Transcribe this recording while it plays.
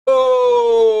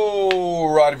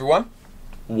Alright everyone,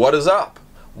 what is up?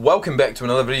 Welcome back to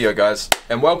another video guys,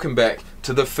 and welcome back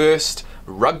to the first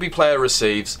Rugby Player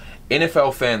Receives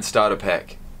NFL Fan Starter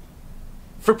Pack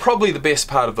for probably the best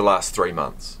part of the last 3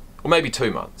 months, or maybe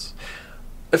 2 months.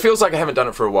 It feels like I haven't done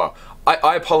it for a while.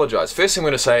 I apologise. First thing I'm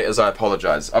going to say is I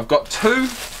apologise. I've got two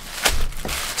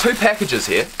packages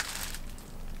here,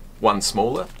 one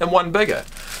smaller and one bigger.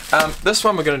 This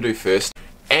one we're going to do first.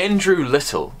 Andrew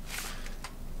Lyttle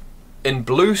in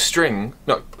Blue Springs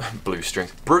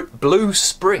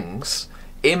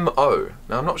MO.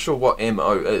 Now I'm not sure what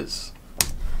MO is.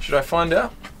 Should I find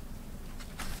out?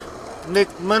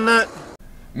 Next minute.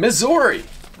 Missouri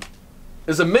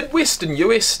is a Midwestern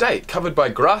US state covered by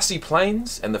grassy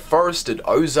plains and the forested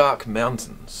Ozark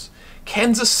Mountains.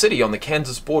 Kansas City on the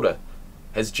Kansas border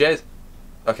has jazz...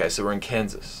 Okay, so we're in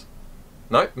Kansas.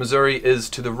 No, Missouri is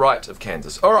to the right of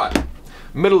Kansas. Alright,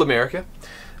 Middle America.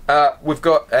 We've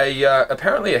got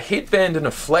apparently a headband and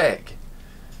a flag.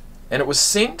 And it was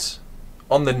sent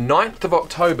on the 9th of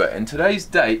October, and today's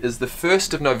date is the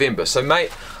 1st of November. So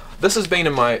mate, this has been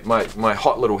in my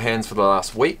hot little hands for the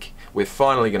last week. We're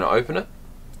finally going to open it,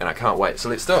 and I can't wait. So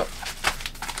let's do it.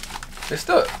 Let's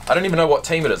do it. I don't even know what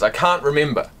team it is. I can't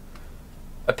remember.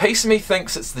 A piece of me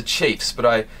thinks it's the Chiefs,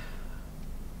 but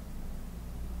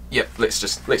Yep, let's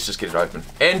just get it open.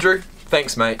 Andrew,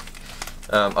 thanks mate.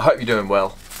 I hope you're doing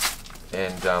well.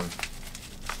 And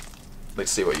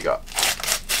let's see what you got.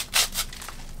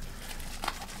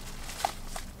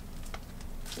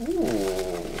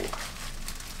 Ooh.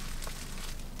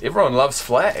 Everyone loves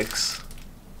flags.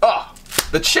 Oh,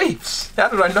 the Chiefs. How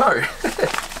did I know?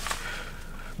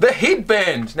 The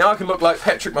headband. Now I can look like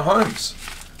Patrick Mahomes.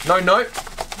 No note.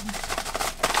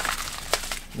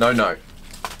 No note.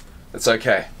 It's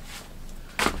okay.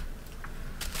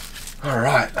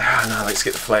 Alright, now let's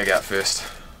get the flag out first.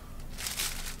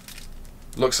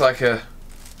 Looks like a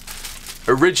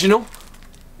original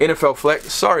NFL flag.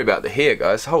 Sorry about the hair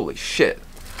guys, holy shit.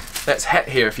 That's hat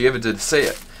hair if you ever did see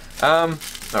it. Alright.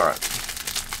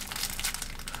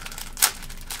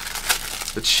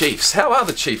 The Chiefs. How are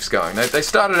the Chiefs going? They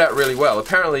started out really well.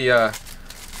 Apparently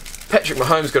Patrick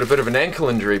Mahomes got a bit of an ankle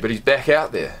injury, but he's back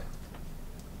out there.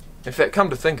 In fact, come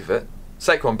to think of it,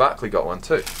 Saquon Barkley got one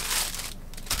too.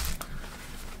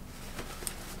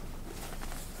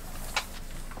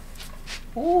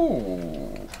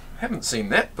 Ooh, haven't seen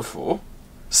that before.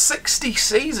 60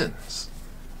 seasons.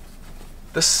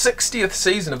 The 60th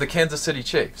season of the Kansas City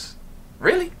Chiefs.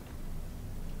 Really?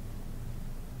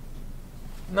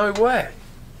 No way.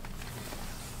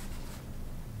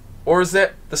 Or is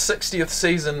that the 60th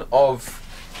season of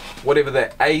whatever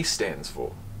that A stands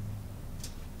for?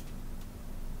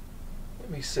 Let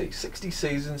me see. 60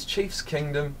 seasons, Chiefs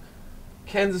Kingdom,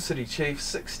 Kansas City Chiefs,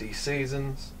 60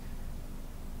 seasons.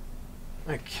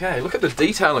 Okay, look at the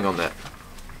detailing on that.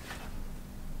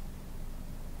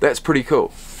 That's pretty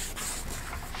cool.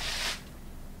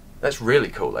 That's really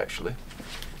cool, actually.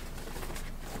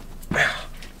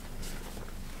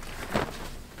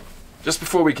 Just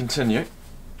before we continue,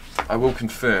 I will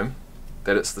confirm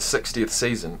that it's the 60th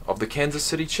season of the Kansas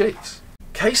City Chiefs.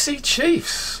 KC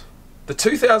Chiefs! The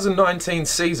 2019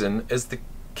 season is the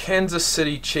Kansas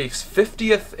City Chiefs'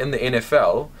 50th in the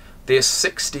NFL, their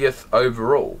 60th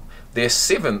overall, their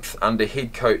 7th under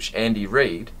head coach Andy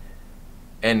Reid,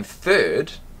 and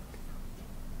 3rd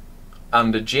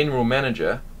under general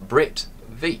manager Brett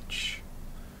Veach.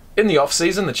 In the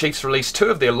off-season, the Chiefs released 2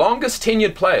 of their longest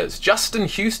tenured players, Justin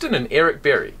Houston and Eric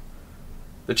Berry.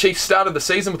 The Chiefs started the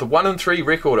season with a 1-3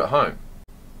 record at home,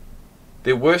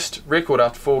 their worst record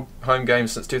after 4 home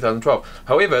games since 2012.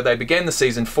 However, they began the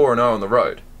season 4-0 on the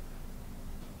road.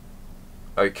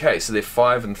 Okay, so they're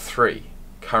 5-3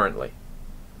 currently.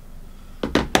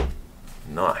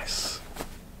 Nice.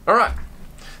 Alright.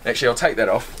 Actually, I'll take that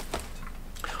off.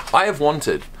 I have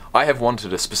wanted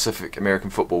a specific American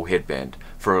football headband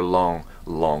for a long,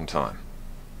 long time.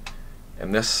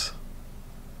 And this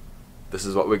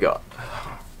is what we got.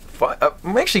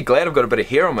 I'm actually glad I've got a bit of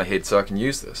hair on my head so I can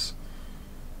use this.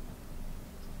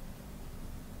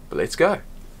 But let's go.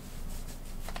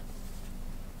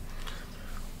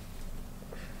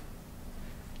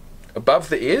 Above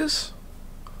the ears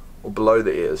or below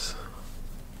the ears?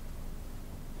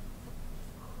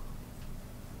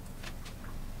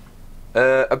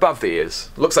 Above the ears.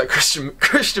 Looks like Christian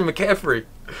McCaffrey.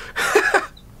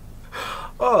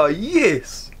 Oh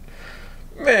yes,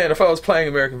 man! If I was playing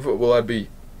American football, I'd be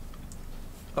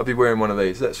wearing one of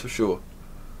these. That's for sure.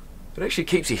 It actually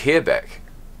keeps your hair back.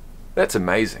 That's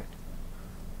amazing.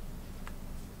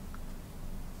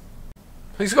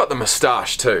 He's got the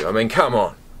moustache too. I mean, come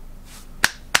on.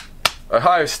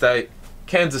 Ohio State,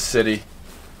 Kansas City.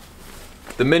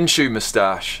 the Minshew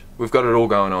moustache. We've got it all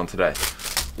going on today.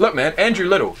 Look, man, Andrew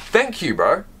Lyttle, thank you,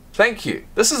 bro. Thank you.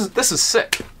 This is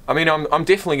sick. I mean, I'm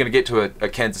definitely going to get to a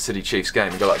Kansas City Chiefs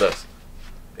game and go like this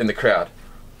in the crowd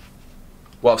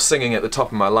while singing at the top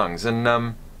of my lungs. And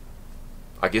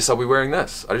I guess I'll be wearing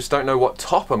this. I just don't know what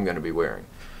top I'm going to be wearing.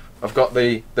 I've got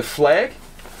the flag.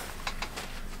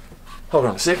 Hold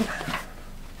on a second.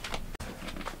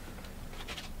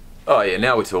 Oh yeah,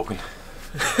 now we're talking.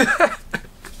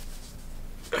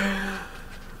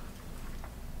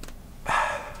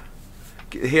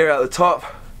 Get the hair out the top.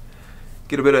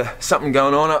 Get a bit of something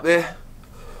going on up there.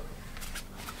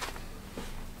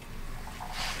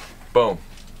 Boom.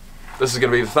 This is going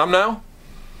to be the thumbnail.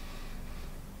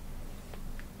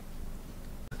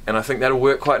 And I think that'll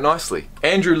work quite nicely.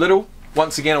 Andrew Lyttle,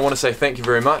 once again I want to say thank you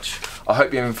very much. I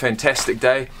hope you're having a fantastic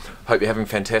day. I hope you're having a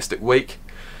fantastic week.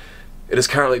 It is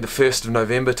currently the 1st of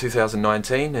November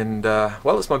 2019 and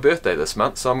well, it's my birthday this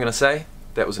month, so I'm going to say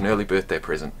that was an early birthday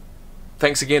present.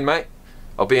 Thanks again, mate.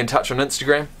 I'll be in touch on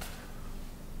Instagram.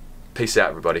 Peace out,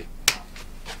 everybody.